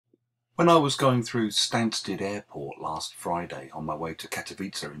When I was going through Stansted Airport last Friday on my way to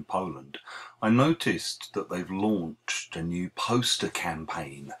Katowice in Poland, I noticed that they've launched a new poster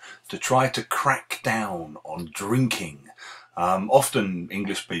campaign to try to crack down on drinking. Often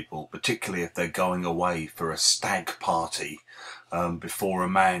English people, particularly if they're going away for a stag party before a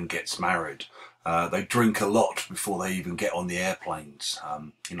man gets married, they drink a lot before they even get on the airplanes.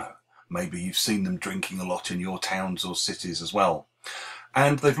 Maybe you've seen them drinking a lot in your towns or cities as well.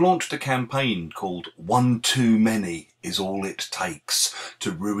 And they've launched a campaign called One Too Many is All It Takes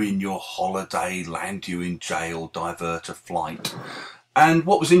to ruin your holiday, land you in jail, divert a flight. And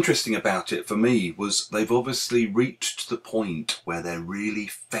what was interesting about it for me was they've obviously reached the point where they're really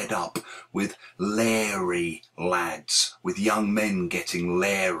fed up with lairy lads, with young men getting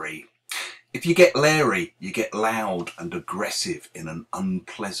lairy. If you get lairy, you get loud and aggressive in an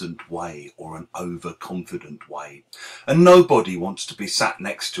unpleasant way or an overconfident way. And nobody wants to be sat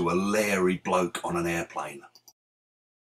next to a lairy bloke on an airplane.